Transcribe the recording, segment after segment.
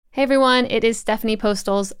Hey everyone, it is Stephanie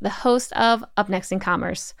Postles, the host of Up Next in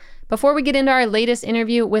Commerce. Before we get into our latest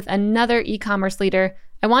interview with another e-commerce leader,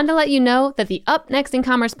 I wanted to let you know that the Up Next in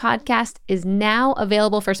Commerce podcast is now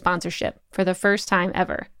available for sponsorship for the first time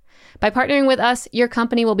ever. By partnering with us, your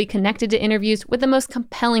company will be connected to interviews with the most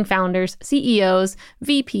compelling founders, CEOs,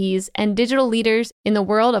 VPs, and digital leaders in the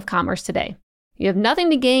world of commerce today. You have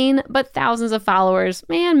nothing to gain but thousands of followers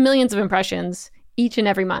and millions of impressions each and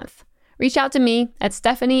every month. Reach out to me at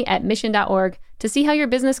stephanie@mission.org to see how your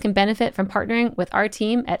business can benefit from partnering with our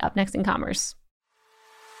team at Up Next in Commerce.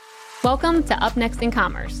 Welcome to Up Next in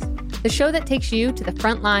Commerce, the show that takes you to the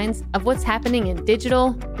front lines of what's happening in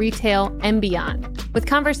digital, retail, and beyond, with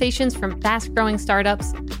conversations from fast-growing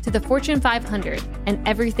startups to the Fortune 500 and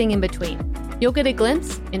everything in between. You'll get a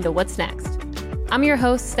glimpse into what's next. I'm your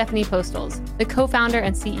host, Stephanie Postles, the co-founder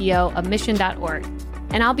and CEO of Mission.org,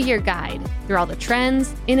 and I'll be your guide through all the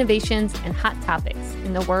trends, innovations, and hot topics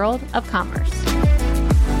in the world of commerce.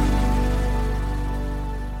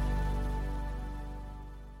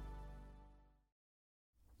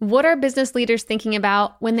 What are business leaders thinking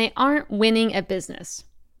about when they aren't winning at business?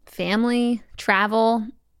 Family, travel,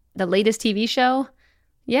 the latest TV show?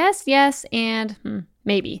 Yes, and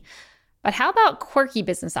maybe. But how about quirky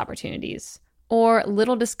business opportunities? Or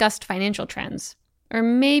little discussed financial trends? Or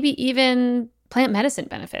maybe even plant medicine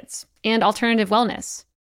benefits and alternative wellness?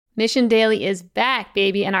 Mission Daily is back,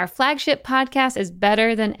 baby, and our flagship podcast is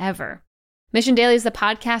better than ever. Mission Daily is the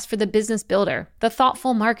podcast for the business builder, the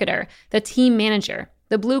thoughtful marketer, the team manager,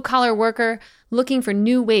 the blue-collar worker looking for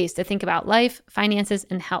new ways to think about life, finances,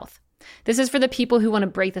 and health. This is for the people who want to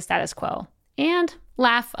break the status quo and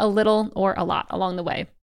laugh a little or a lot along the way.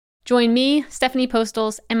 Join me, Stephanie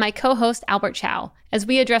Postles, and my co-host Albert Chow as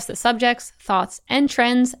we address the subjects, thoughts, and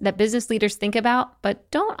trends that business leaders think about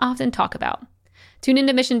but don't often talk about. Tune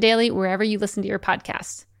into Mission Daily wherever you listen to your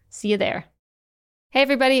podcasts. See you there. Hey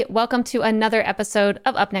everybody, welcome to another episode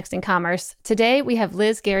of Up Next in Commerce. Today we have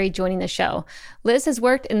Liz Gary joining the show. Liz has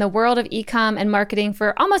worked in the world of e-com and marketing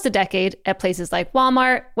for almost a decade at places like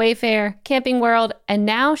Walmart, Wayfair, Camping World, and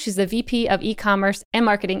now she's the VP of e-commerce and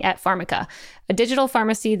marketing at Pharmaca, a digital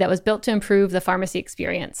pharmacy that was built to improve the pharmacy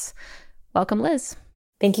experience. Welcome, Liz.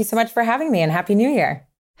 Thank you so much for having me, and Happy New Year.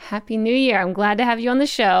 Happy New Year. I'm glad to have you on the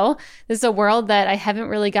show. This is a world that I haven't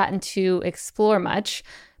really gotten to explore much.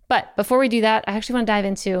 But before we do that, I actually want to dive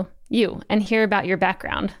into you and hear about your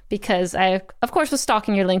background because I, of course, was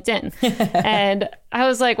stalking your LinkedIn. And I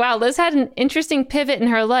was like, wow, Liz had an interesting pivot in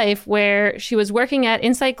her life where she was working at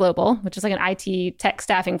Insight Global, which is like an IT tech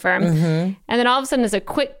staffing firm. And then all of a sudden, there's a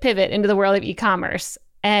quick pivot into the world of e-commerce.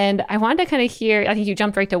 And I wanted to kind of hear, I think you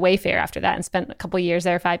jumped right to Wayfair after that and spent a couple of years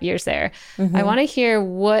there, 5 years there. I want to hear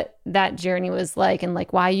what that journey was like and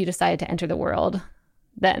like why you decided to enter the world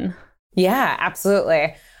then. Yeah,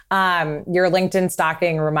 absolutely. Your LinkedIn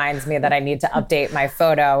stalking reminds me that I need to update my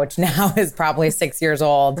photo, which now is probably 6 years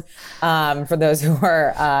old, for those who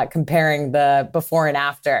are comparing the before and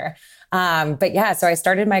after. But yeah, so I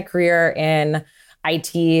started my career in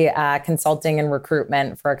IT consulting and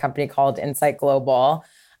recruitment for a company called Insight Global.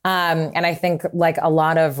 And I think like a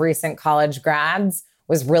lot of recent college grads,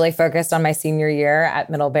 was really focused on my senior year at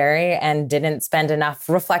Middlebury and didn't spend enough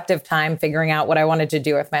reflective time figuring out what I wanted to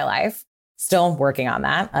do with my life. Still working on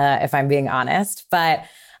that, if I'm being honest, but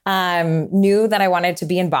knew that I wanted to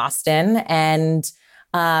be in Boston and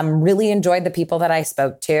really enjoyed the people that I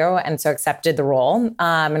spoke to. And so accepted the role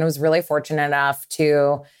and was really fortunate enough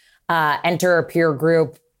to enter a peer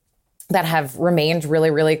group that have remained really,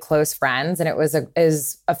 really close friends. And it was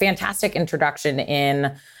a fantastic introduction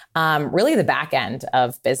in really the back end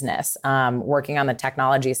of business, working on the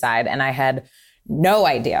technology side. And I had no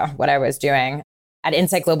idea what I was doing. At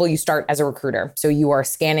Insight Global, you start as a recruiter. So you are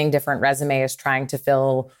scanning different resumes, trying to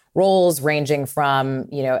fill roles ranging from,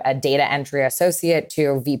 a data entry associate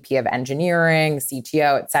to VP of engineering,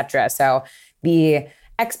 CTO, et cetera. So the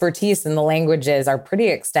expertise in the languages are pretty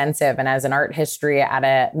extensive. And as an art history at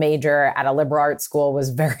a major at a liberal arts school,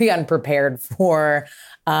 was very unprepared for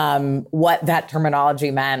what that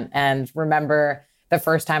terminology meant. And remember the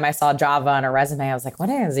first time I saw Java on a resume, I was like, what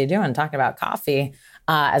is he doing talking about coffee?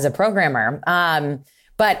 As a programmer.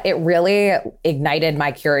 But it really ignited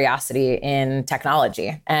my curiosity in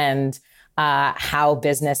technology and how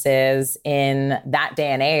businesses in that day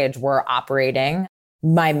and age were operating.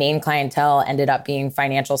 My main clientele ended up being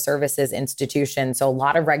financial services institutions, so a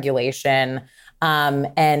lot of regulation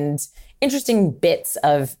and interesting bits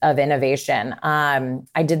of innovation.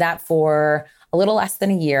 I did that for a little less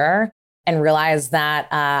than a year and realized that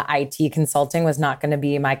IT consulting was not going to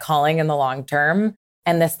be my calling in the long term.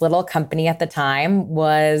 And this little company at the time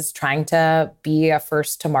was trying to be a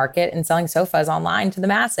first to market in selling sofas online to the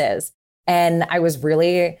masses. And I was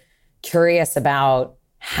really curious about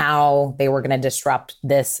how they were going to disrupt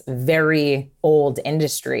this very old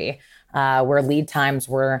industry where lead times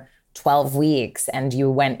were 12 weeks and you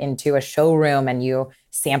went into a showroom and you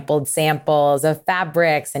sampled samples of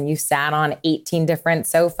fabrics and you sat on 18 different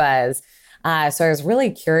sofas. So I was really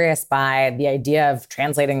curious by the idea of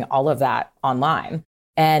translating all of that online,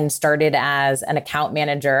 and started as an account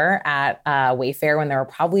manager at Wayfair when there were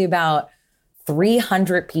probably about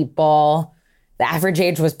 300 people. The average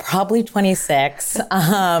age was probably 26.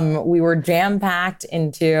 We were jam-packed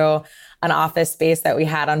into an office space that we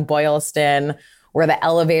had on Boylston, where the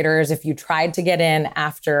elevators, if you tried to get in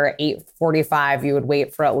after 8:45, you would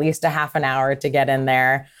wait for at least a half an hour to get in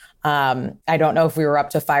there. I don't know if we were up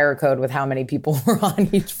to fire code with how many people were on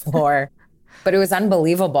each floor, but it was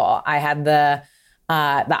unbelievable. I had the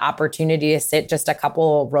opportunity to sit just a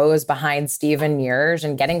couple rows behind Steve and Niraj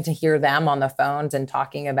and getting to hear them on the phones and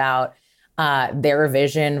talking about their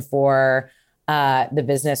vision for the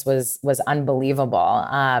business was unbelievable.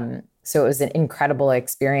 So it was an incredible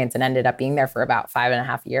experience and ended up being there for about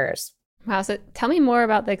 5.5 years. Wow. So tell me more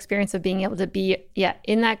about the experience of being able to be,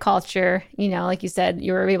 in that culture. Like you said,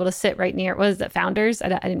 you were able to sit right near, what is it, Founders? I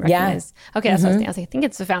didn't recognize. Yeah. Okay, that's what I was thinking. I was like, I think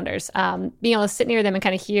it's the Founders. Being able to sit near them and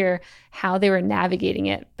kind of hear how they were navigating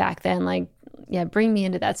it back then. Bring me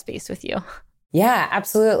into that space with you. Yeah,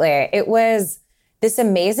 absolutely. It was this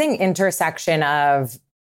amazing intersection of,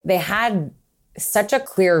 they had such a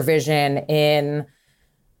clear vision in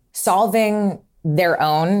solving their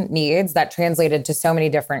own needs that translated to so many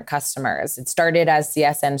different customers. It started as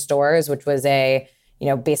CSN Stores, which was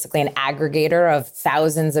basically an aggregator of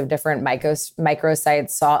thousands of different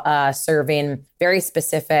microsites serving very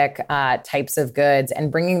specific types of goods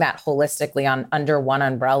and bringing that holistically under one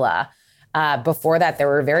umbrella. Before that, there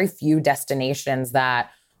were very few destinations that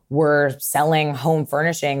were selling home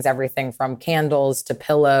furnishings, everything from candles to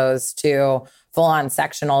pillows to full-on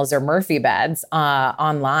sectionals or Murphy beds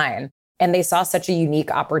online. And they saw such a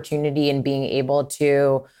unique opportunity in being able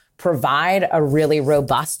to provide a really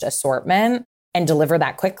robust assortment and deliver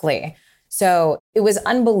that quickly. So it was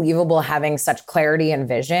unbelievable having such clarity and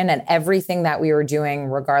vision, and everything that we were doing,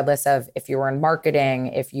 regardless of if you were in marketing,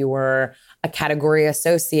 if you were a category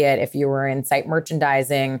associate, if you were in site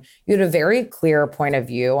merchandising, you had a very clear point of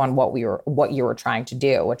view on what you were trying to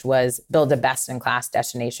do, which was build a best-in-class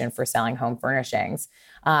destination for selling home furnishings.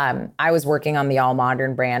 I was working on the All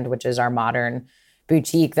Modern brand, which is our modern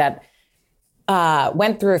boutique that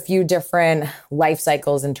went through a few different life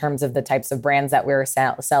cycles in terms of the types of brands that we were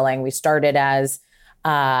selling. We started as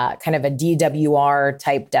kind of a DWR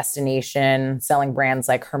type destination, selling brands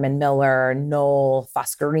like Herman Miller, Knoll,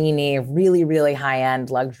 Foscarini, really, really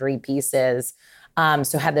high-end luxury pieces.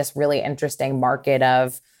 So had this really interesting market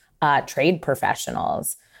of trade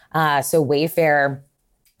professionals. So Wayfair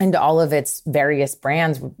and all of its various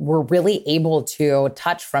brands were really able to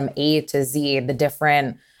touch from A to Z the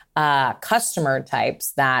different customer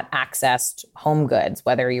types that accessed home goods,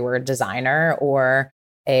 whether you were a designer or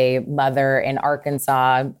a mother in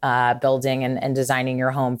Arkansas building and designing your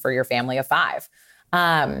home for your family of 5.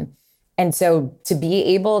 And so to be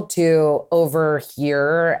able to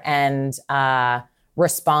overhear and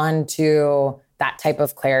respond to that type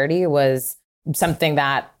of clarity was something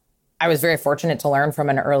that I was very fortunate to learn from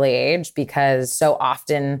an early age, because so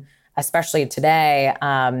often, especially today,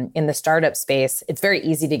 in the startup space, it's very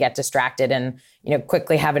easy to get distracted and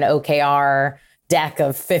quickly have an OKR deck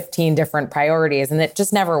of 15 different priorities, and it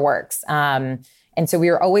just never works. And so we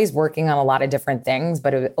were always working on a lot of different things,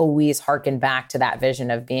 but it would always harken back to that vision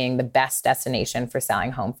of being the best destination for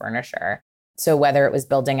selling home furniture. So whether it was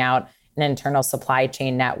building out an internal supply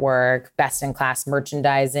chain network, best-in-class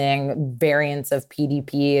merchandising, variants of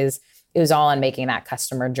PDPs, it was all in making that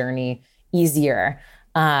customer journey easier.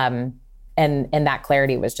 And that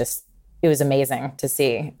clarity was it was amazing to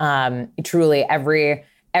see. Truly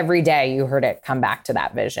every day you heard it come back to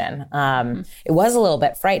that vision. It was a little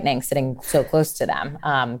bit frightening sitting so close to them,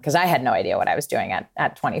 because I had no idea what I was doing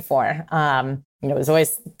at 24. I was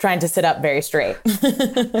always trying to sit up very straight.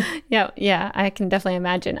 Yeah, I can definitely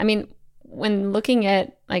imagine. I mean, when looking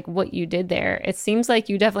at what you did there, it seems like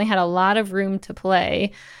you definitely had a lot of room to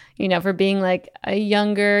play, for being a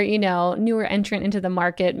younger, newer entrant into the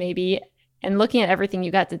market maybe. And looking at everything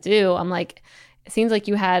you got to do, I'm like, it seems like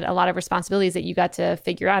you had a lot of responsibilities that you got to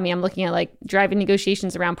figure out. I mean, I'm looking at driving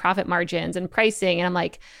negotiations around profit margins and pricing. And I'm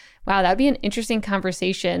like, wow, that'd be an interesting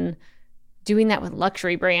conversation doing that with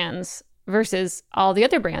luxury brands versus all the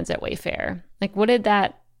other brands at Wayfair. What did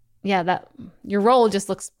that yeah, that your role just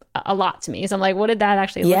looks a lot to me. So I'm like, what did that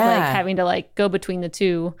actually look like, having to like go between the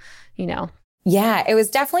two, you know? Yeah, it was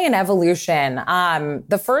definitely an evolution.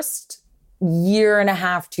 The first year and a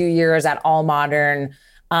half, 2 years at AllModern,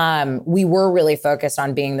 we were really focused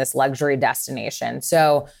on being this luxury destination.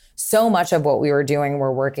 So much of what we were doing,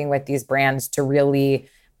 we're working with these brands to really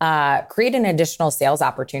create an additional sales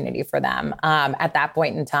opportunity for them. At that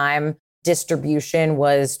point in time, distribution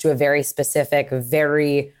was to a very specific,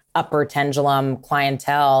 very upper pendulum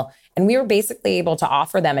clientele. And we were basically able to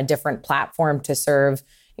offer them a different platform to serve,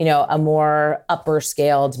 a more upper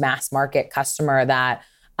scaled mass market customer that,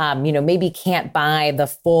 maybe can't buy the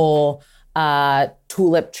full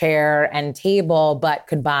tulip chair and table, but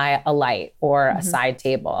could buy a light or a side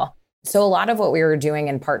table. So a lot of what we were doing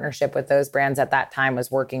in partnership with those brands at that time was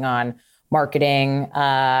working on marketing,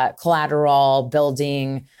 collateral,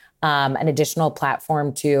 building an additional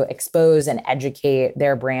platform to expose and educate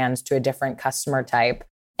their brands to a different customer type.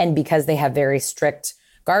 And because they have very strict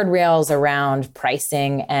guardrails around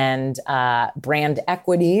pricing and brand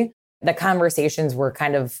equity, the conversations were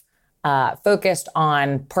kind of focused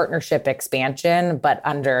on partnership expansion, but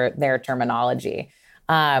under their terminology.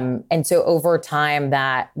 And so over time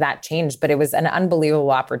that changed, but it was an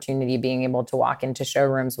unbelievable opportunity being able to walk into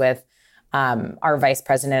showrooms with our vice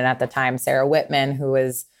president at the time, Sarah Whitman, who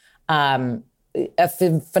was a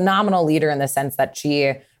phenomenal leader in the sense that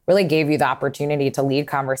she really gave you the opportunity to lead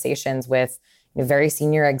conversations with very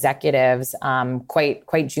senior executives,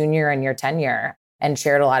 quite junior in your tenure, and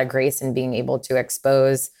shared a lot of grace in being able to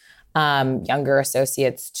expose younger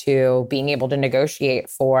associates to being able to negotiate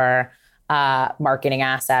for marketing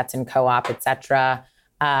assets and co-op, et cetera,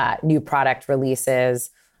 new product releases.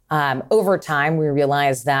 Over time, we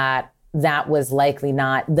realized that was likely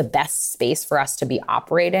not the best space for us to be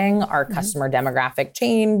operating. Our customer demographic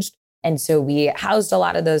changed. And so we housed a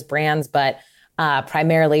lot of those brands, but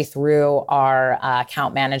primarily through our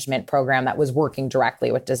account management program that was working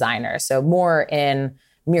directly with designers. So more in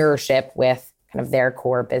mirrorship with kind of their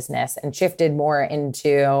core business, and shifted more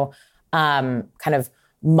into kind of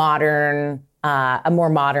modern, a more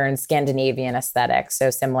modern Scandinavian aesthetic. So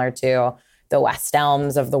similar to the West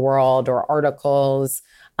Elms of the world or Articles.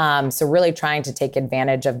 So really trying to take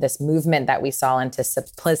advantage of this movement that we saw into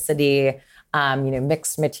simplicity,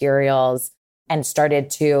 mixed materials, and started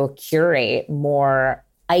to curate more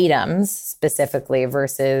items specifically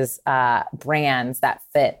versus brands that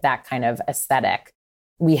fit that kind of aesthetic.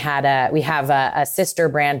 We have a sister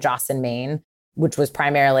brand, Joss & Main, which was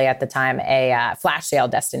primarily at the time a flash sale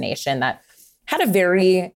destination that had a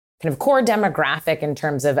very kind of core demographic in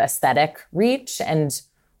terms of aesthetic reach. And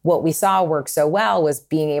what we saw work so well was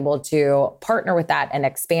being able to partner with that and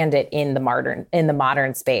expand it in the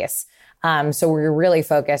modern space. So we were really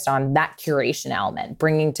focused on that curation element,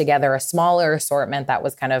 bringing together a smaller assortment that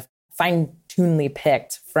was kind of fine-tunedly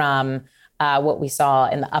picked from what we saw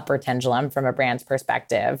in the upper pendulum from a brand's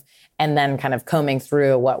perspective, and then kind of combing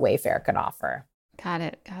through what Wayfair could offer. Got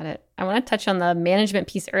it. I want to touch on the management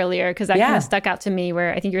piece earlier, because that kind of stuck out to me,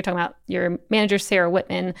 where I think you were talking about your manager, Sarah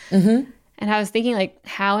Whitman. And I was thinking like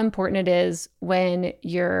how important it is when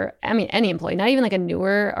any employee, not even like a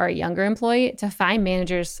newer or a younger employee, to find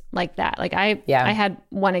managers like that. Like I had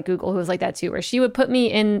one at Google who was like that too, where she would put me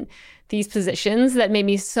in these positions that made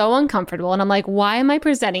me so uncomfortable. And I'm like, why am I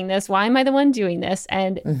presenting this? Why am I the one doing this?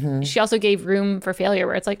 And she also gave room for failure,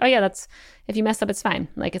 where it's like, oh yeah, if you mess up, it's fine.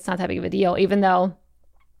 Like, it's not that big of a deal. Even though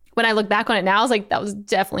when I look back on it now, I was like, that was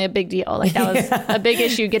definitely a big deal. Like that was a big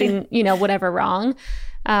issue getting, whatever wrong.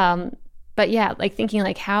 But yeah, like thinking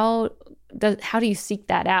like, how do you seek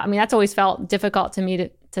that out? I mean, that's always felt difficult to me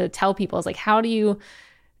to tell people, is like, how do you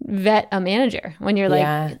vet a manager when you're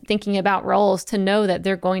like thinking about roles, to know that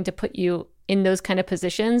they're going to put you in those kind of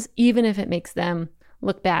positions, even if it makes them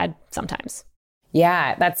look bad sometimes?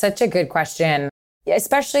 Yeah, that's such a good question.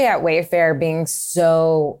 Especially at Wayfair, being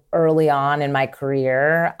so early on in my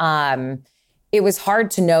career, it was hard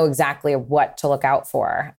to know exactly what to look out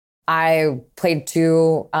for. I played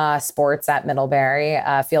two sports at Middlebury,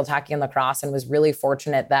 field hockey and lacrosse, and was really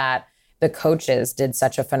fortunate that the coaches did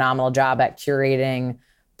such a phenomenal job at curating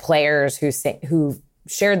players who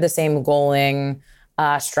shared the same goaling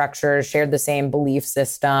structure, shared the same belief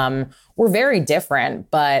system. Were very different,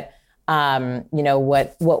 but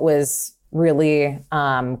what was really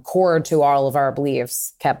core to all of our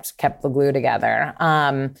beliefs kept the glue together.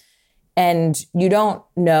 And you don't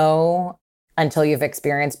know until you've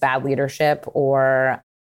experienced bad leadership or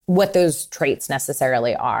what those traits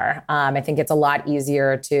necessarily are. I think it's a lot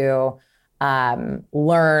easier to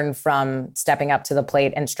learn from stepping up to the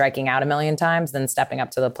plate and striking out a million times than stepping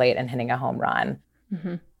up to the plate and hitting a home run.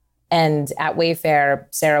 And at Wayfair,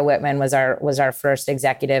 Sarah Whitman was our first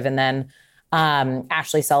executive. And then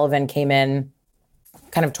Ashley Sullivan came in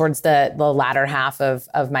kind of towards the latter half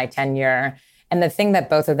of my tenure. And the thing that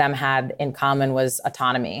both of them had in common was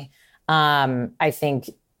autonomy. I think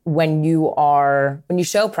when you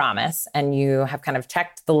show promise and you have kind of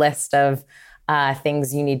checked the list of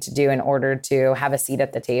things you need to do in order to have a seat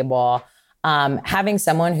at the table, having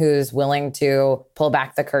someone who's willing to pull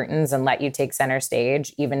back the curtains and let you take center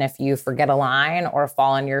stage, even if you forget a line or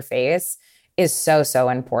fall on your face, is so, so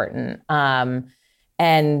important.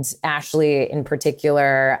 And Ashley in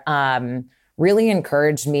particular really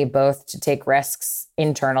encouraged me both to take risks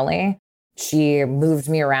internally. She moved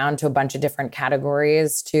me around to a bunch of different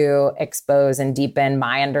categories to expose and deepen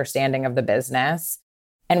my understanding of the business,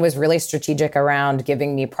 and was really strategic around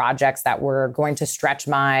giving me projects that were going to stretch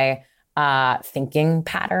my thinking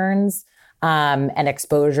patterns and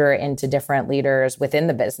exposure into different leaders within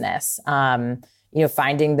the business.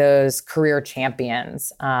 Finding those career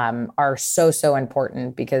champions are so, so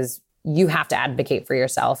important because you have to advocate for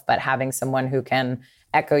yourself, but having someone who can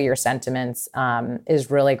echo your sentiments is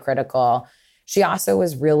really critical. She also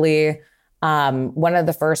was really one of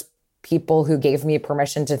the first people who gave me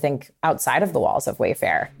permission to think outside of the walls of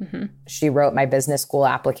Wayfair. Mm-hmm. She wrote my business school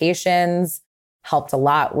applications, helped a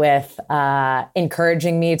lot with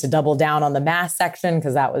encouraging me to double down on the math section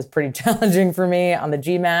because that was pretty challenging for me on the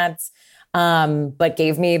GMATs. But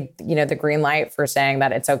gave me, the green light for saying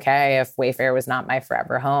that it's okay if Wayfair was not my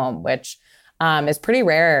forever home, which is pretty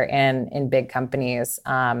rare in big companies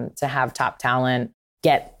to have top talent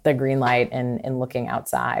get the green light in looking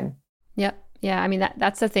outside. Yep. Yeah. I mean,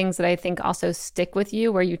 that's the things that I think also stick with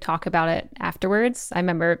you where you talk about it afterwards. I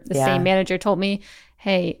remember the same manager told me,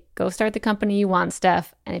 hey, go start the company you want,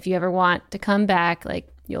 Steph. And if you ever want to come back,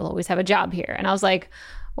 you'll always have a job here. And I was like,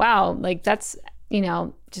 wow, that's,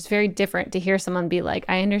 just very different to hear someone be like,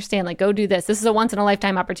 I understand, go do this. This is a once in a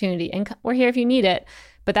lifetime opportunity and we're here if you need it.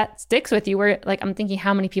 But that sticks with you where I'm thinking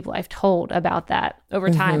how many people I've told about that over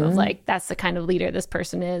time of that's the kind of leader this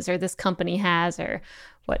person is or this company has or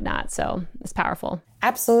whatnot. So it's powerful.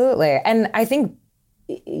 Absolutely. And I think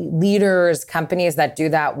leaders, companies that do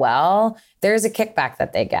that well, there's a kickback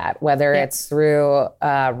that they get, whether it's through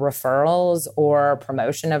referrals or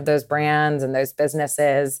promotion of those brands and those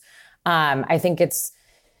businesses. I think it's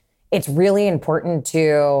really important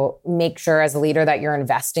to make sure as a leader that you're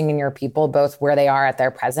investing in your people, both where they are at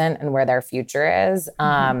their present and where their future is.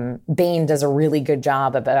 Bain does a really good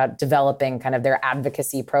job about developing kind of their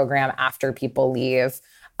advocacy program after people leave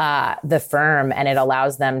the firm, and it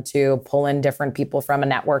allows them to pull in different people from a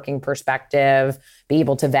networking perspective, be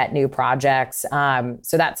able to vet new projects.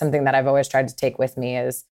 So that's something that I've always tried to take with me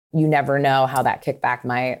is you never know how that kickback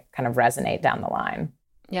might kind of resonate down the line.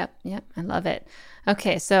 Yep. I love it.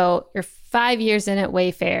 Okay, so you're 5 years in at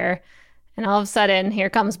Wayfair, and all of a sudden, here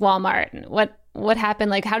comes Walmart. What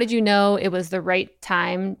happened? How did you know it was the right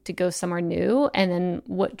time to go somewhere new? And then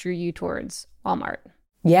what drew you towards Walmart?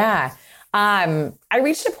 Yeah. I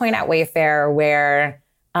reached a point at Wayfair where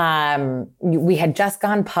we had just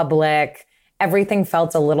gone public. Everything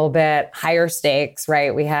felt a little bit higher stakes,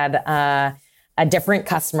 right? We had a different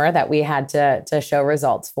customer that we had to show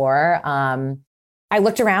results for. I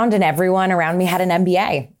looked around and everyone around me had an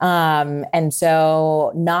MBA. And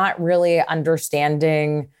so not really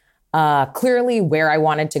understanding clearly where I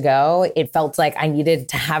wanted to go, it felt like I needed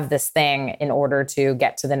to have this thing in order to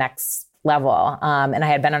get to the next level. And I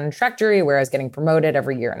had been on a trajectory where I was getting promoted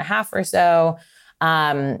every year and a half or so.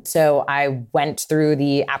 So I went through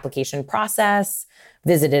the application process,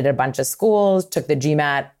 visited a bunch of schools, took the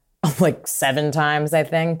GMAT 7 times, I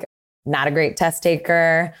think. Not a great test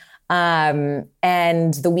taker.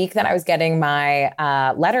 And the week that I was getting my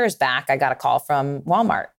letters back, I got a call from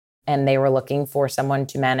Walmart, and they were looking for someone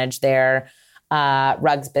to manage their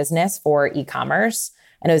rugs business for e-commerce.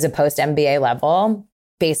 And it was a post-MBA level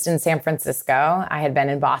based in San Francisco. I had been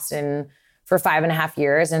in Boston for 5.5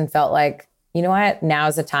 years and felt like, you know what,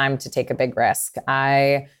 now's the time to take a big risk.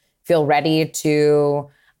 I feel ready to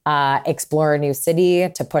explore a new city,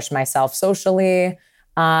 to push myself socially.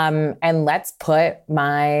 And let's put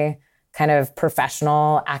my kind of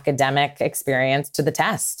professional academic experience to the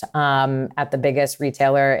test at the biggest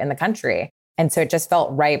retailer in the country. And so it just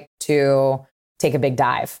felt ripe to take a big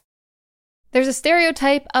dive. There's a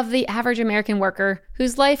stereotype of the average American worker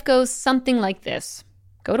whose life goes something like this.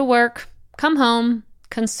 Go to work, come home,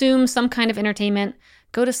 consume some kind of entertainment,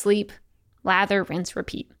 go to sleep, lather, rinse,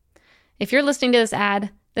 repeat. If you're listening to this ad,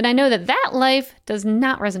 then I know that life does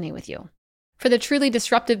not resonate with you. For the truly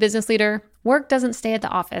disruptive business leader, work doesn't stay at the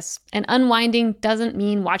office, and unwinding doesn't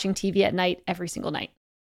mean watching TV at night every single night.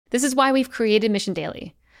 This is why we've created Mission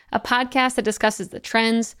Daily, a podcast that discusses the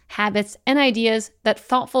trends, habits, and ideas that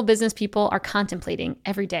thoughtful business people are contemplating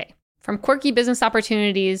every day. From quirky business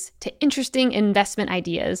opportunities to interesting investment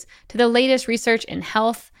ideas to the latest research in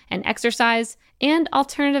health and exercise and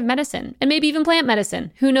alternative medicine, and maybe even plant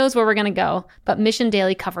medicine. Who knows where we're going to go, but Mission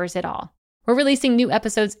Daily covers it all. We're releasing new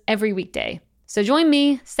episodes every weekday. So join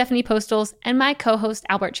me, Stephanie Postles, and my co-host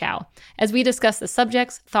Albert Chow as we discuss the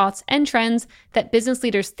subjects, thoughts, and trends that business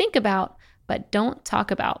leaders think about but don't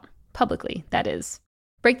talk about publicly, that is.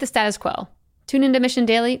 Break the status quo. Tune into Mission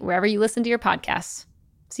Daily wherever you listen to your podcasts.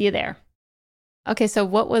 See you there. Okay, so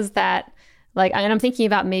what was that like? And I'm thinking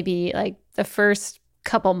about maybe like the first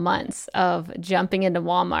couple months of jumping into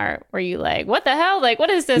Walmart. Were you like, what the hell? Like, what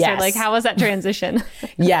is this? Yes. Or like, how was that transition?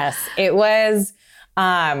 Yes, it was.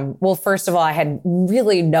 Well, first of all, I had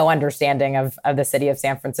really no understanding of the city of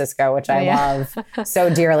San Francisco, which I love so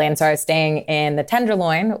dearly. And so I was staying in the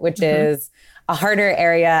Tenderloin, which is a harder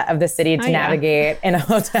area of the city to navigate in a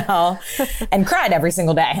hotel, and cried every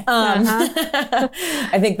single day.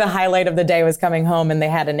 I think the highlight of the day was coming home and they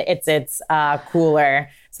had an It's cooler.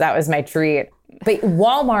 So that was my treat. But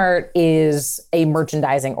Walmart is a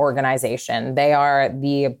merchandising organization. They are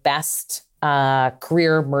the best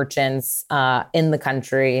career merchants in the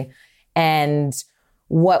country. And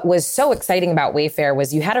what was so exciting about Wayfair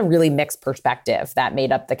was you had a really mixed perspective that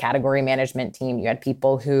made up the category management team. You had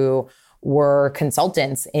people who were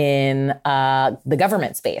consultants in the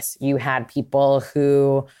government space. You had people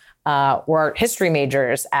who were art history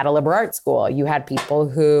majors at a liberal arts school. You had people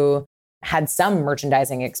who had some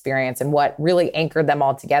merchandising experience. And what really anchored them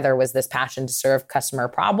all together was this passion to serve customer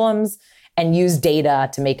problems and use data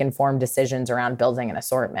to make informed decisions around building an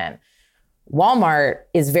assortment. Walmart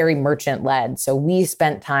is very merchant-led. So we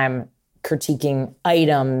spent time critiquing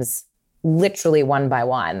items literally one by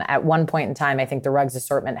one. At one point in time, I think the rugs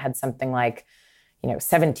assortment had something like,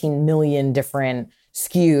 17 million different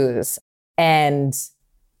SKUs. And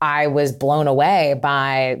I was blown away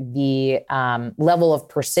by the level of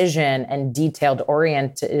precision and detailed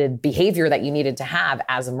oriented behavior that you needed to have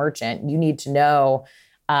as a merchant. You need to know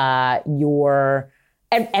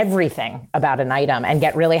everything about an item and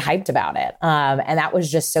get really hyped about it. And that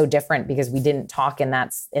was just so different because we didn't talk in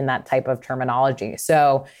that type of terminology.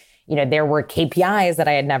 So, there were KPIs that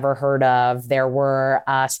I had never heard of. There were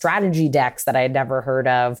strategy decks that I had never heard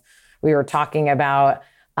of. We were talking about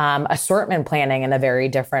assortment planning in a very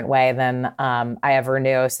different way than I ever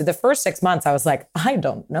knew. So the first 6 months, I was like, I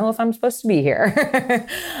don't know if I'm supposed to be here.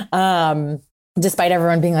 Despite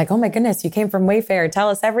everyone being like, oh my goodness, you came from Wayfair, tell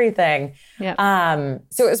us everything. Yeah.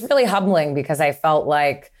 So it was really humbling because I felt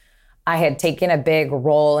like I had taken a big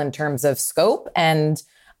role in terms of scope and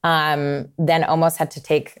then almost had to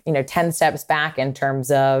take, 10 steps back in terms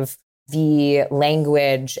of the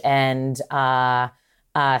language and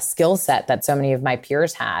skill set that so many of my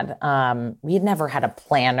peers had. We had never had a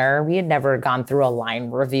planner. We had never gone through a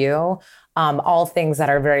line review, all things that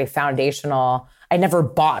are very foundational. I never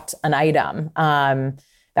bought an item. That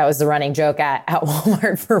was the running joke at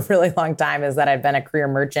Walmart for a really long time, is that I'd been a career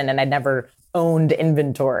merchant and I'd never owned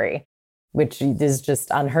inventory, which is just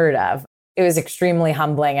unheard of. It was extremely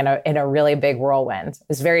humbling and in a really big whirlwind. I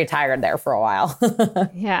was very tired there for a while.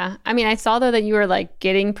 Yeah. I mean, I saw though that you were like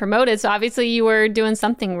getting promoted. So obviously you were doing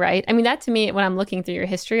something right. I mean, that to me, when I'm looking through your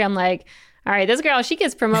history, I'm like, all right, this girl, she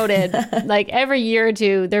gets promoted like every year or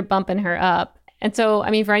two, they're bumping her up. And so, I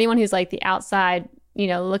mean, for anyone who's like the outside,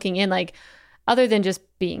 looking in, like other than just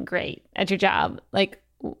being great at your job, like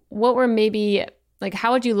what were maybe like,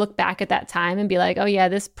 how would you look back at that time and be like, oh yeah,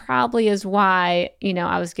 this probably is why,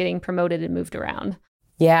 I was getting promoted and moved around?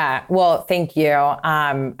 Yeah. Well, thank you.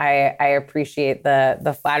 I appreciate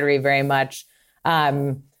the flattery very much.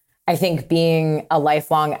 I think being a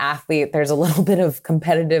lifelong athlete, there's a little bit of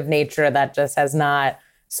competitive nature that just has not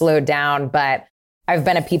slowed down, but I've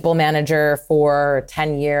been a people manager for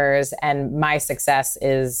 10 years and my success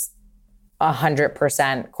is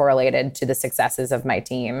 100% correlated to the successes of my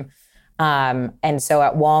team. And so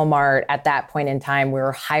at Walmart, at that point in time, we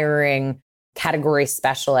were hiring category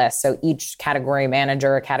specialists. So each category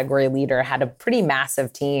manager or category leader had a pretty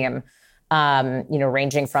massive team,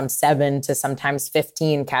 ranging from 7 to sometimes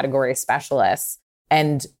 15 category specialists.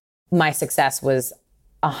 And my success was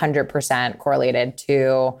 100% correlated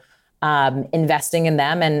to investing in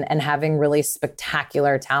them and having really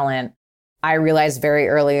spectacular talent. I realized very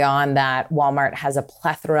early on that Walmart has a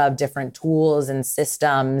plethora of different tools and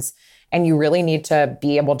systems, and you really need to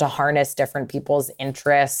be able to harness different people's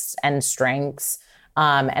interests and strengths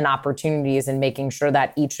and opportunities, and making sure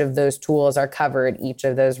that each of those tools are covered, each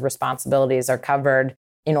of those responsibilities are covered.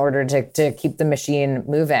 in order to keep the machine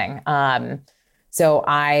moving. So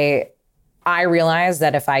I realized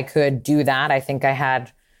that if I could do that, I think I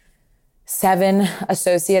had 7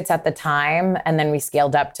 associates at the time, and then we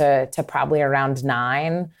scaled up to probably around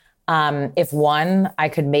 9. If one, I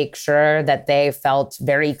could make sure that they felt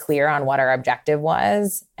very clear on what our objective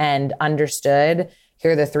was and understood,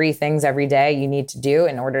 here are the 3 things every day you need to do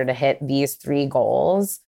in order to hit these 3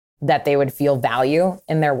 goals, that they would feel value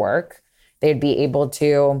in their work. They'd be able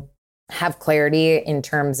to have clarity in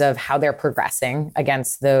terms of how they're progressing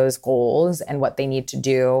against those goals and what they need to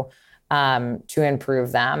do to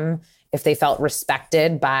improve them. If they felt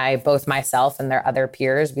respected by both myself and their other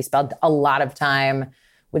peers, we spent a lot of time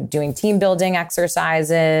with doing team building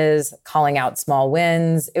exercises, calling out small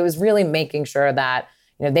wins. It was really making sure that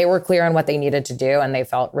they were clear on what they needed to do and they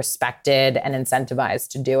felt respected and incentivized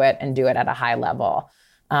to do it and do it at a high level.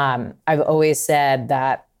 I've always said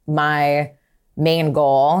that my main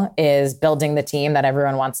goal is building the team that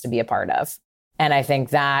everyone wants to be a part of. And I think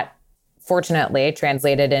that fortunately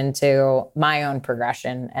translated into my own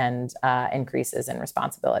progression and increases in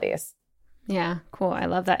responsibilities. Yeah, cool. I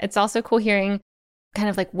love that. It's also cool hearing kind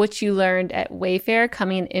of like what you learned at Wayfair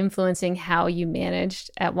coming and influencing how you managed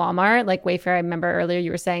at Walmart. Like Wayfair, I remember earlier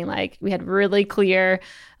you were saying like we had really clear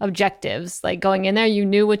objectives. Like going in there, you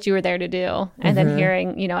knew what you were there to do. And then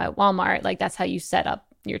hearing, at Walmart, like that's how you set up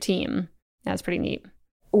your team. That's pretty neat.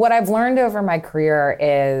 What I've learned over my career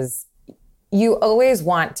is you always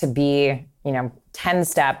want to be, 10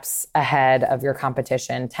 steps ahead of your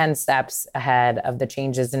competition, 10 steps ahead of the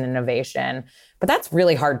changes in innovation. But that's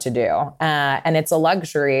really hard to do. And it's a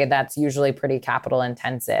luxury that's usually pretty capital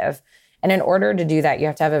intensive. And in order to do that, you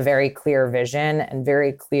have to have a very clear vision and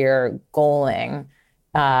very clear goaling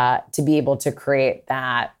to be able to create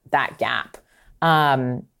that gap.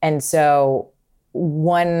 And so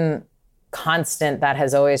one constant that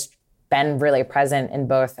has always been really present in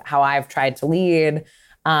both how I've tried to lead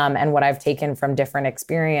and what I've taken from different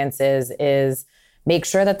experiences is make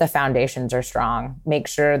sure that the foundations are strong. Make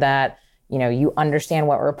sure that you understand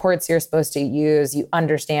what reports you're supposed to use. You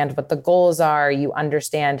understand what the goals are. You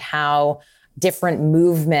understand how different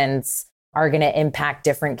movements are going to impact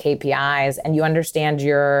different KPIs, and you understand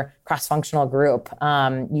your cross-functional group.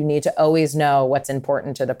 You need to always know what's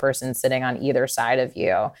important to the person sitting on either side of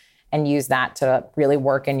you and use that to really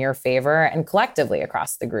work in your favor and collectively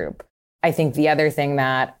across the group. I think the other thing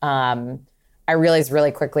that I realized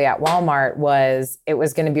really quickly at Walmart was it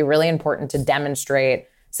was going to be really important to demonstrate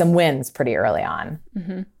some wins pretty early on.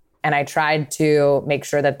 Mm-hmm. And I tried to make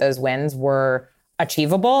sure that those wins were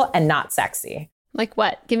achievable and not sexy. Like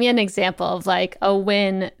what? Give me an example of like a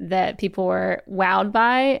win that people were wowed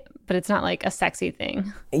by, but it's not like a sexy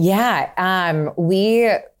thing. Yeah.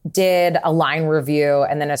 We did a line review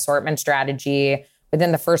and then assortment strategy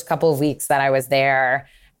within the first couple of weeks that I was there.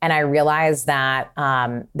 And I realized that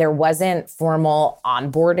there wasn't formal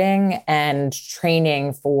onboarding and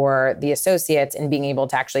training for the associates in being able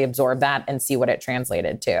to actually absorb that and see what it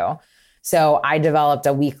translated to. So I developed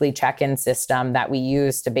a weekly check-in system that we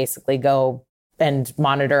use to basically go and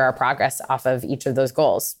monitor our progress off of each of those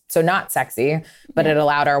goals. So not sexy, but it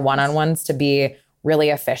allowed our one-on-ones to be really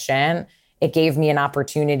efficient. It gave me an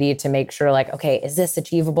opportunity to make sure like, okay, is this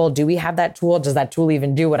achievable? Do we have that tool? Does that tool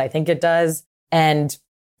even do what I think it does? And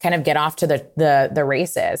kind of get off to the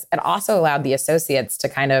races. It also allowed the associates to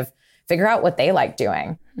kind of figure out what they like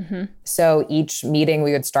doing. Mm-hmm. So each meeting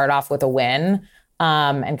we would start off with a win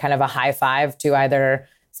and kind of a high five to either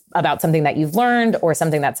about something that you've learned or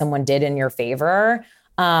something that someone did in your favor.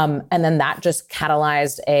 And then that just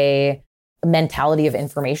catalyzed a mentality of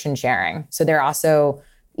information sharing. So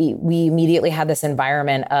we immediately had this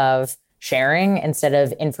environment of sharing instead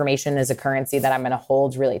of information as a currency that I'm going to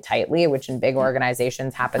hold really tightly, which in big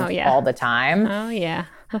organizations happens all the time. Oh, yeah.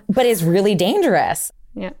 But it's really dangerous.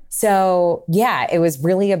 Yeah. So, it was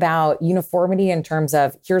really about uniformity in terms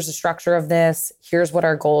of here's the structure of this. Here's what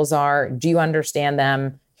our goals are. Do you understand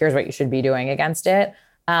them? Here's what you should be doing against it.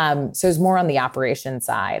 So it's more on the operation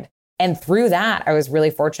side. And through that, I was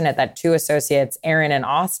really fortunate that 2 associates, Aaron and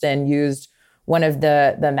Austin, used one of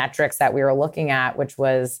the metrics that we were looking at, which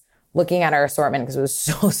was looking at our assortment because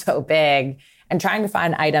it was so big and trying to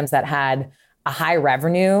find items that had a high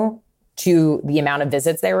revenue to the amount of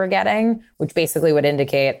visits they were getting, which basically would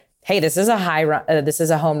indicate, hey, this is a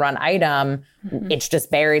home run item. Mm-hmm. It's just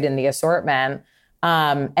buried in the assortment.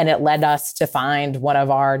 And it led us to find one of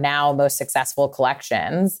our now most successful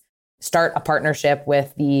collections, start a partnership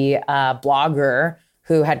with the blogger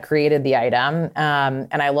who had created the item.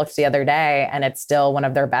 And I looked the other day and it's still one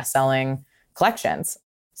of their best-selling collections.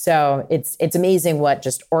 So it's amazing what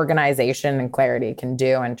just organization and clarity can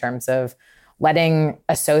do in terms of letting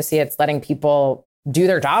associates, letting people do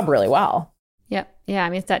their job really well. Yep. Yeah. I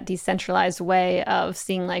mean, it's that decentralized way of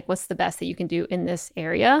seeing like what's the best that you can do in this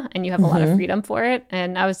area. And you have a lot of freedom for it.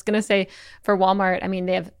 And I was going to say for Walmart, I mean,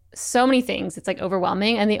 they have so many things. It's like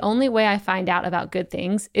overwhelming. And the only way I find out about good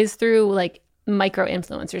things is through like micro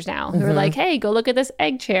influencers now who are like, hey, go look at this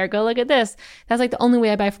egg chair. Go look at this. That's like the only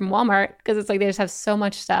way I buy from Walmart because it's like they just have so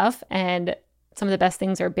much stuff and some of the best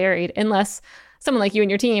things are buried unless someone like you and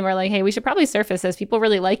your team are like, hey, we should probably surface this. People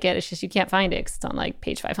really like it. It's just you can't find it because it's on like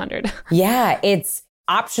page 500. Yeah, it's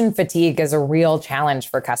option fatigue is a real challenge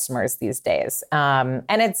for customers these days. And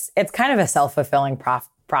it's kind of a self-fulfilling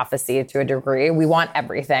prophecy to a degree. We want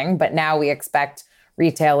everything, but now we expect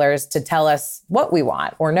retailers to tell us what we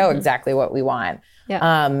want or know exactly what we want.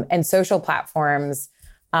 Yeah. And social platforms,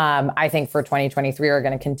 I think for 2023 are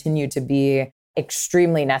going to continue to be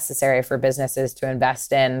extremely necessary for businesses to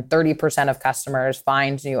invest in. 30% of customers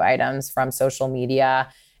find new items from social media,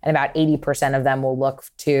 and about 80% of them will look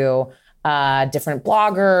to different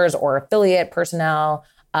bloggers or affiliate personnel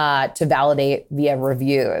to validate via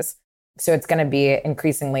reviews. So it's going to be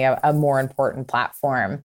increasingly a more important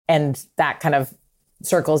platform. And that kind of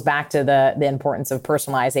circles back to the importance of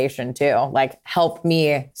personalization too. Like, help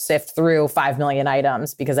me sift through 5 million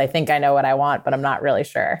items because I think I know what I want, but I'm not really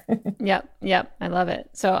sure. Yep. I love it.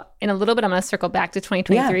 So in a little bit, I'm going to circle back to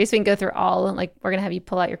 2023 so we can go through all, like we're going to have you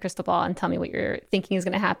pull out your crystal ball and tell me what you're thinking is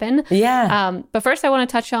going to happen. Yeah. But first I want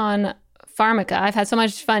to touch on Pharmaca. I've had so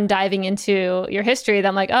much fun diving into your history that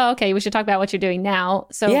I'm like, oh, okay, we should talk about what you're doing now.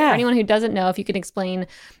 So for anyone who doesn't know, if you could explain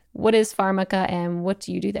what is Pharmaca and what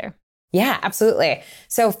do you do there? Yeah, absolutely.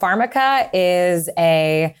 So Pharmaca is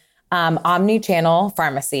a omni-channel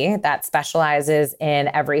pharmacy that specializes in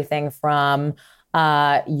everything from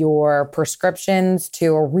your prescriptions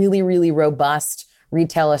to a really, really robust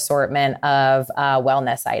retail assortment of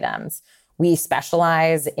wellness items. We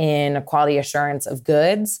specialize in quality assurance of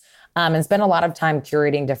goods and spend a lot of time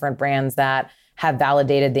curating different brands that have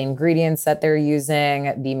validated the ingredients that they're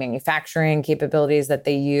using, the manufacturing capabilities that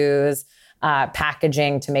they use,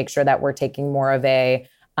 packaging to make sure that we're taking more of a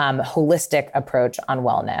holistic approach on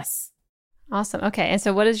wellness. Awesome. Okay. And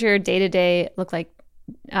so what does your day-to-day look like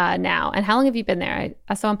now? And how long have you been there?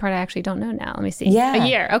 That's the one part I actually don't know now. Let me see. Yeah. A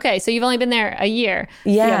year. Okay. So you've only been there a year.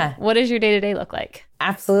 Yeah. What does your day-to-day look like?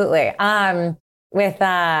 Absolutely. With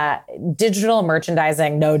digital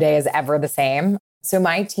merchandising, no day is ever the same. So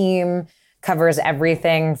my team covers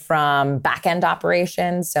everything from back-end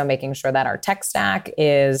operations, so making sure that our tech stack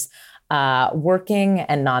is working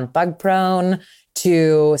and non-bug prone,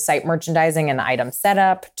 to site merchandising and item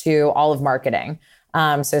setup, to all of marketing.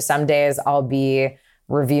 So some days I'll be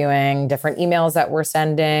reviewing different emails that we're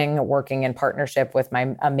sending, working in partnership with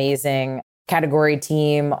my amazing category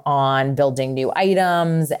team on building new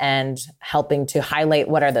items and helping to highlight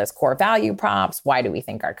what are those core value props, why do we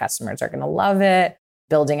think our customers are going to love it,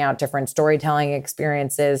 building out different storytelling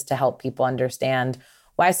experiences to help people understand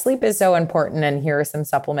why sleep is so important, and here are some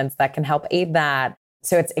supplements that can help aid that.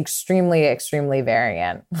 So it's extremely, extremely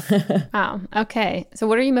variant. Wow. Okay. So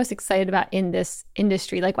what are you most excited about in this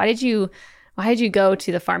industry? Like, why did you go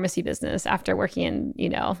to the pharmacy business after working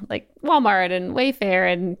in, like Walmart and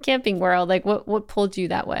Wayfair and Camping World? Like what pulled you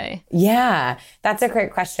that way? Yeah, that's a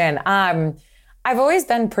great question. I've always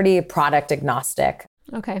been pretty product agnostic.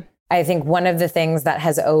 Okay. I think one of the things that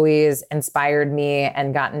has always inspired me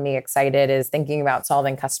and gotten me excited is thinking about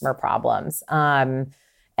solving customer problems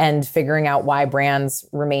and figuring out why brands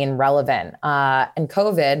remain relevant. And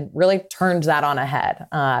COVID really turned that on a head.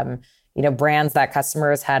 Brands that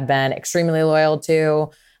customers had been extremely loyal to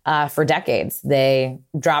for decades, they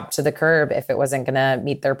dropped to the curb if it wasn't going to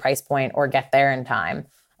meet their price point or get there in time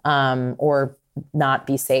or not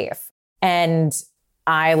be safe. And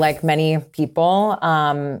I, like many people,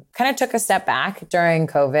 kind of took a step back during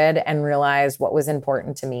COVID and realized what was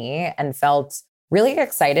important to me and felt really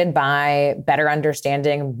excited by better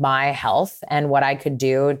understanding my health and what I could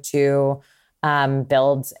do to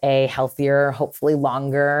build a healthier, hopefully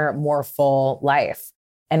longer, more full life.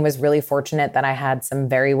 And was really fortunate that I had some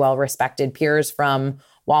very well-respected peers from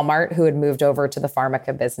Walmart who had moved over to the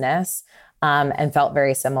Pharmaca business and felt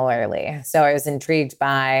very similarly. So I was intrigued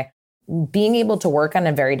by being able to work on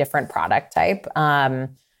a very different product type. I've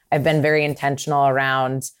been very intentional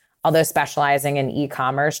around, although specializing in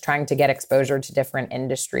e-commerce, trying to get exposure to different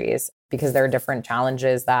industries because there are different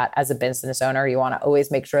challenges that as a business owner, you want to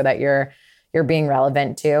always make sure that you're being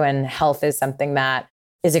relevant to. And health is something that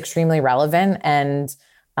is extremely relevant and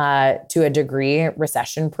to a degree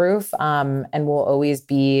recession proof and will always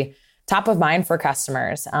be top of mind for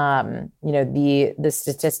customers. The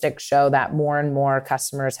statistics show that more and more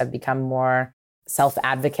customers have become more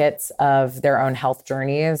self-advocates of their own health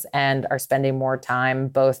journeys and are spending more time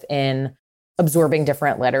both in absorbing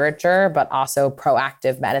different literature, but also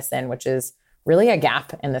proactive medicine, which is really a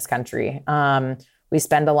gap in this country. We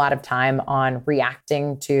spend a lot of time on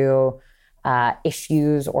reacting to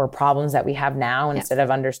issues or problems that we have now instead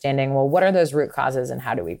of understanding, well, what are those root causes and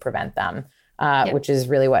how do we prevent them? Which is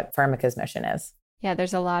really what Pharmaca's mission is. Yeah,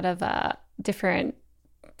 there's a lot of different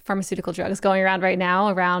pharmaceutical drugs going around right now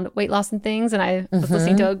around weight loss and things. And I was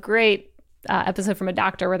listening to a great episode from a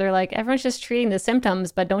doctor where they're like, everyone's just treating the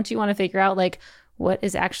symptoms, but don't you want to figure out like what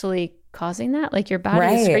is actually causing that? Like your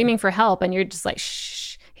body is screaming for help and you're just like,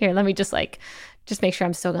 shh, here, let me just make sure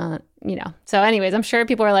I'm still gonna, So anyways, I'm sure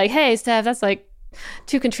people are like, hey, Steph, that's like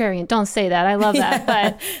too contrarian. Don't say that. I love that.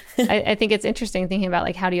 But I think it's interesting thinking about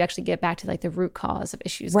like, how do you actually get back to like the root cause of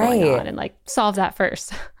issues going on and like solve that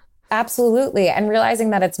first? Absolutely. And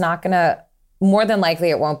realizing that it's not going to, more than likely,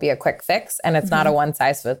 it won't be a quick fix and it's not a one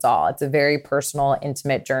size fits all. It's a very personal,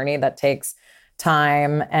 intimate journey that takes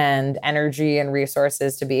time and energy and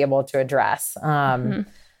resources to be able to address.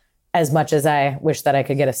 As much as I wish that I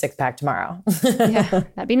could get a 6-pack tomorrow. Yeah,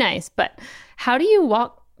 that'd be nice. But how do you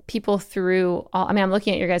walk people through I'm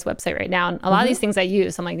looking at your guys' website right now and a lot of these things I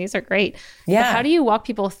use, I'm like, these are great. Yeah. But how do you walk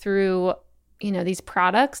people through, these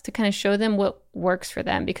products to kind of show them what works for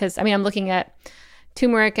them? Because I'm looking at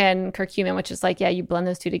turmeric and curcumin, which is like, yeah, you blend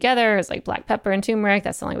those two together. It's like black pepper and turmeric.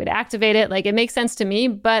 That's the only way to activate it. Like it makes sense to me,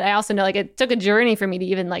 but I also know like it took a journey for me to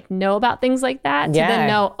even like know about things like that to then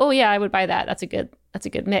know, oh yeah, I would buy that. That's a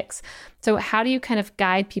good mix. So how do you kind of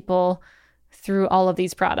guide people through all of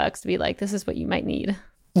these products to be like, this is what you might need?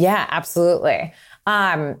 Yeah, absolutely.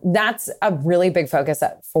 That's a really big focus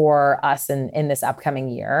for us in this upcoming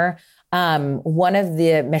year. One of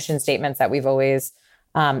the mission statements that we've always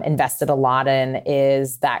invested a lot in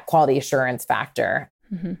is that quality assurance factor.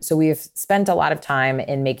 So we've spent a lot of time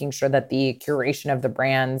in making sure that the curation of the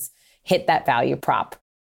brands hit that value prop.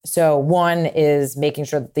 So one is making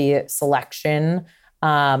sure that the selection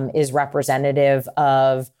is representative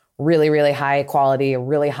of really, really high quality,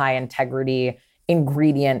 really high integrity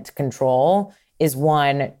ingredient control is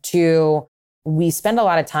one. Two, we spend a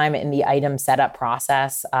lot of time in the item setup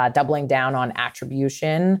process, doubling down on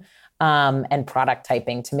attribution and product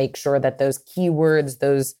typing to make sure that those keywords,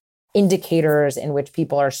 those indicators in which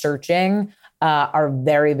people are searching are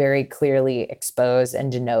very, very clearly exposed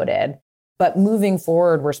and denoted. But moving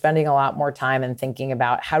forward, we're spending a lot more time in thinking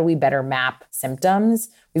about how do we better map symptoms.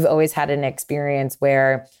 We've always had an experience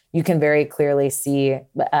where you can very clearly see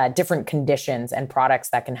different conditions and products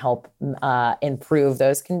that can help improve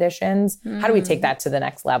those conditions. How do we take that to the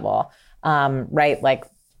next level? Right? Like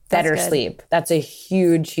better sleep. That's a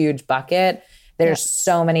huge, huge bucket. There's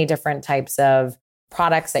so many different types of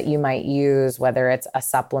products that you might use, whether it's a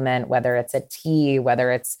supplement, whether it's a tea,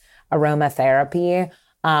 whether it's aromatherapy.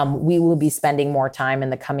 We will be spending more time in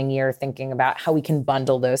the coming year thinking about how we can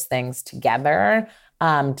bundle those things together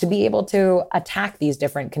to be able to attack these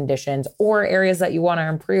different conditions or areas that you want to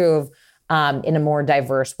improve in a more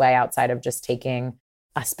diverse way outside of just taking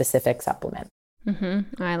a specific supplement.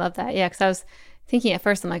 I love that. Yeah, because I was thinking at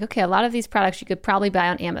first, I'm like, okay, a lot of these products you could probably buy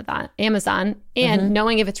on Amazon, and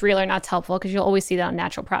knowing if it's real or not's helpful because you'll always see that on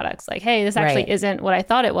natural products. Like, hey, this actually isn't what I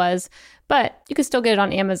thought it was, but you could still get it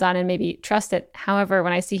on Amazon and maybe trust it. However,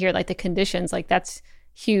 when I see here like the conditions, like that's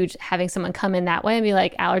huge, having someone come in that way and be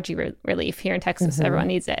like allergy relief here in Texas, everyone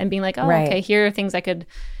needs it, and being like, oh, okay, here are things I could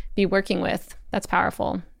be working with. That's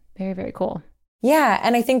powerful. Very, very cool. Yeah,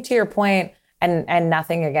 and I think to your point, and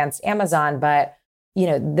nothing against Amazon, but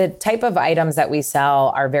the type of items that we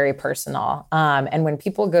sell are very personal. And when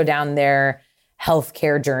people go down their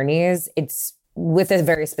healthcare journeys, it's with a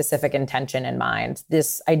very specific intention in mind.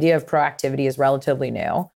 This idea of proactivity is relatively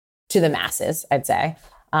new to the masses, I'd say.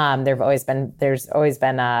 There's always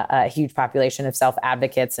been a huge population of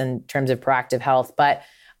self-advocates in terms of proactive health. But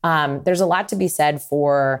there's a lot to be said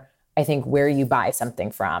for, I think, where you buy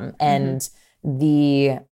something from and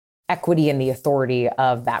the equity and the authority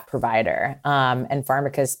of that provider. And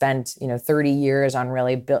Pharmaca spent, 30 years on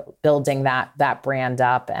really building that brand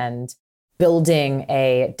up and building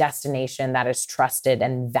a destination that is trusted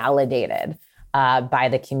and validated by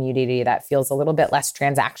the community that feels a little bit less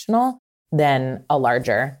transactional than a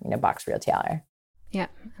larger, box retailer. Yeah,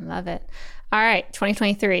 I love it. All right,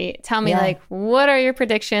 2023. Tell me, what are your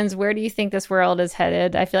predictions? Where do you think this world is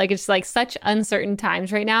headed? I feel like it's like such uncertain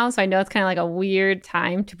times right now. So I know it's kind of like a weird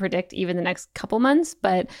time to predict even the next couple months,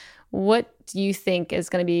 but what do you think is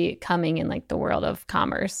going to be coming in like the world of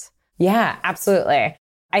commerce? Yeah, absolutely.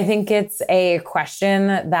 I think it's a question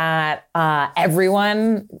that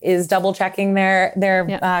everyone is double checking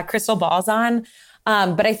their crystal balls on.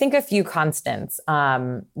 But I think a few constants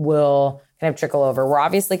will kind of trickle over. We're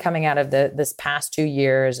obviously coming out of this past 2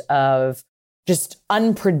 years of just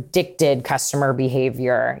unpredicted customer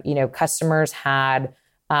behavior. Customers had,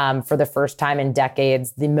 for the first time in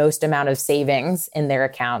decades, the most amount of savings in their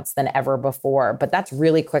accounts than ever before. But that's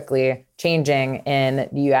really quickly changing in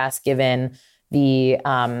the US, given the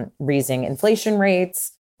raising inflation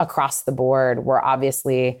rates across the board. We're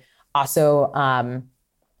obviously also,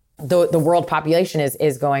 the world population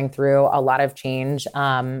is going through a lot of change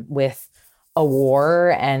with a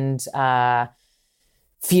war and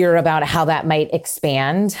fear about how that might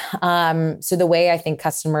expand. So the way I think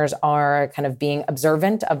customers are kind of being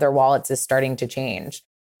observant of their wallets is starting to change.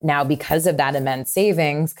 Now, because of that immense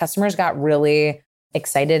savings, customers got really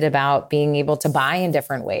excited about being able to buy in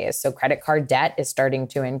different ways. So credit card debt is starting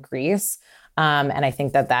to increase. And I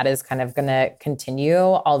think that is kind of going to continue,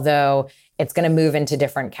 although it's going to move into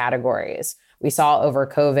different categories. We saw over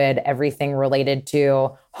COVID, everything related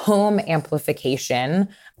to home amplification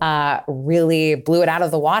really blew it out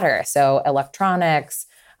of the water. So electronics,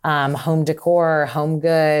 home decor, home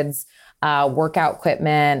goods, workout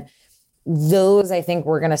equipment, those, I think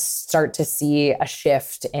we're going to start to see a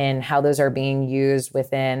shift in how those are being used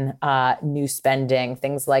within new spending,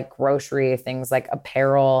 things like grocery, things like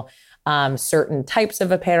apparel, certain types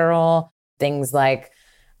of apparel, things like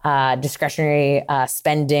discretionary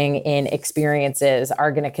spending in experiences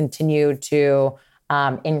are going to continue to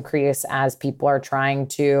increase as people are trying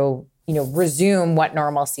to, resume what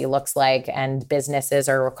normalcy looks like, and businesses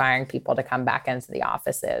are requiring people to come back into the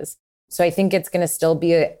offices. So I think it's going to still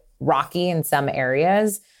be rocky in some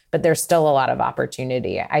areas, but there's still a lot of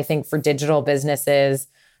opportunity. I think for digital businesses,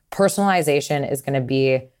 personalization is going to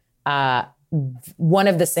be one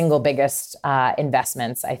of the single biggest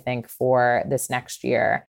investments, I think, for this next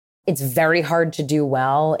year. It's very hard to do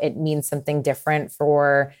well. It means something different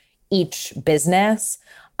for each business.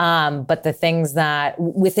 But the things that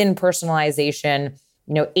within personalization,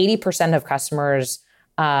 80% of customers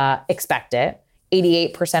expect it.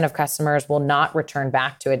 88% of customers will not return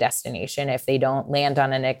back to a destination if they don't land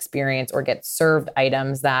on an experience or get served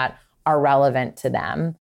items that are relevant to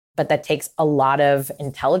them. But that takes a lot of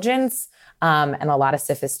intelligence and a lot of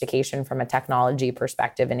sophistication from a technology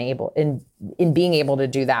perspective in being able to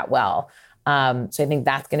do that well. So I think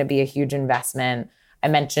that's going to be a huge investment. I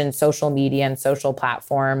mentioned social media and social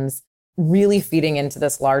platforms really feeding into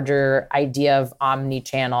this larger idea of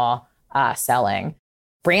omni-channel selling.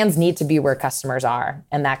 Brands need to be where customers are,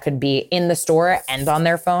 and that could be in the store and on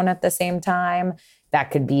their phone at the same time.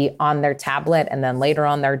 That could be on their tablet and then later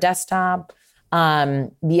on their desktop.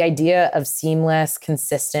 The idea of seamless,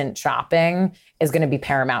 consistent shopping is going to be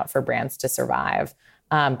paramount for brands to survive.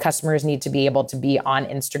 Customers need to be able to be on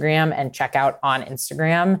Instagram and check out on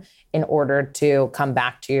Instagram in order to come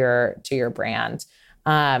back to your brand.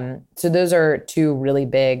 So those are two really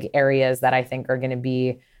big areas that I think are going to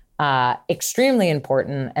be extremely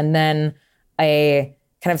important. And then a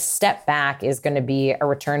kind of step back is going to be a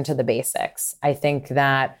return to the basics. I think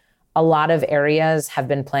that a lot of areas have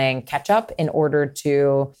been playing catch up in order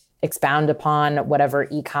to expound upon whatever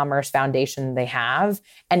e-commerce foundation they have.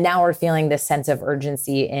 And now we're feeling this sense of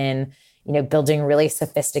urgency in, building really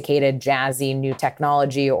sophisticated, jazzy new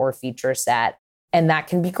technology or feature set. And that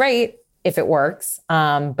can be great if it works,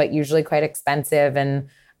 but usually quite expensive and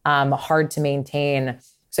hard to maintain.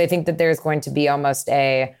 So I think that there's going to be almost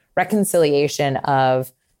a reconciliation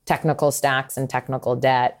of technical stacks and technical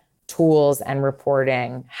debt, tools and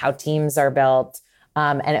reporting, how teams are built,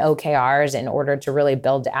 and OKRs in order to really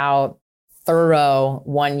build out thorough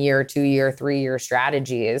 1 year, 2 year, 3 year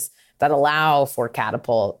strategies that allow for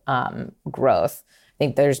catapult growth. I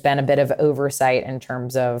think there's been a bit of oversight in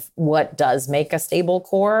terms of what does make a stable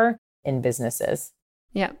core in businesses.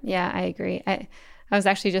 Yeah, I agree. I was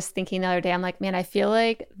actually just thinking the other day, I'm like, man, I feel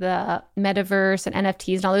like the metaverse and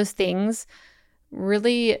NFTs and all those things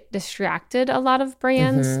really distracted a lot of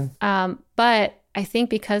brands. Mm-hmm. But I think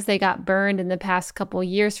because they got burned in the past couple of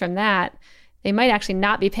years from that, they might actually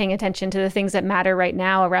not be paying attention to the things that matter right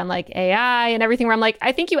now around like AI and everything, where I'm like,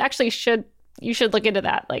 I think you actually should look into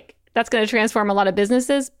that. Like, that's going to transform a lot of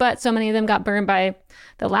businesses, but so many of them got burned by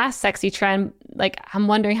the last sexy trend. Like, I'm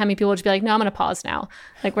wondering how many people would just be like, no, I'm going to pause now.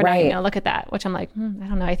 Like, we're not going to look at that, which I'm like, I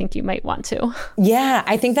don't know. I think you might want to. Yeah,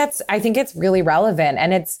 I think it's really relevant.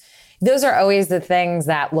 And those are always the things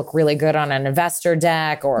that look really good on an investor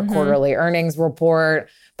deck or a quarterly earnings report.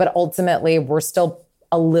 But ultimately, we're still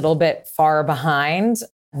a little bit far behind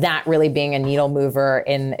that really being a needle mover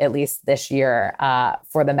in at least this year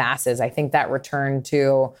for the masses. I think that return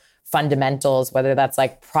to fundamentals, whether that's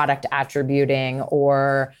like product attributing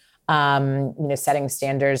or setting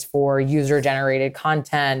standards for user-generated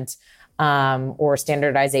content or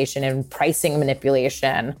standardization and pricing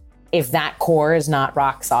manipulation. If that core is not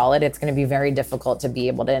rock solid, it's going to be very difficult to be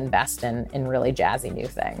able to invest in really jazzy new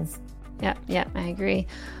things. Yeah, I agree.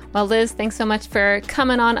 Well, Liz, thanks so much for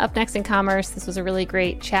coming on Up Next in Commerce. This was a really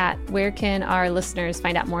great chat. Where can our listeners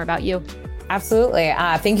find out more about you? Absolutely.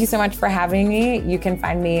 Thank you so much for having me. You can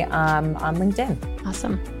find me on LinkedIn.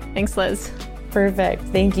 Awesome. Thanks, Liz. Perfect.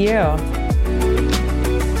 Thank you.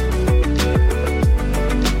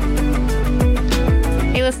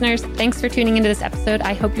 Hey listeners, thanks for tuning into this episode.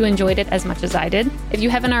 I hope you enjoyed it as much as I did. If you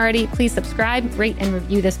haven't already, please subscribe, rate, and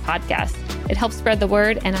review this podcast. It helps spread the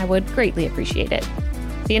word, and I would greatly appreciate it.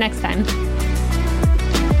 See you next time.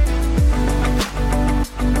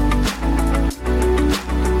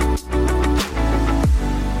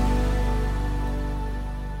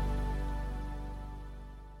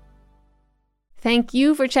 Thank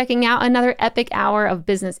you for checking out another epic hour of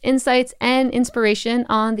business insights and inspiration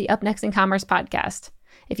on the Up Next in Commerce podcast.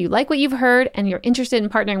 If you like what you've heard and you're interested in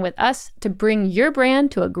partnering with us to bring your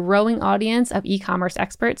brand to a growing audience of e-commerce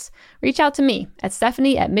experts, reach out to me at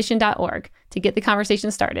Stephanie@mission.org to get the conversation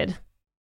started.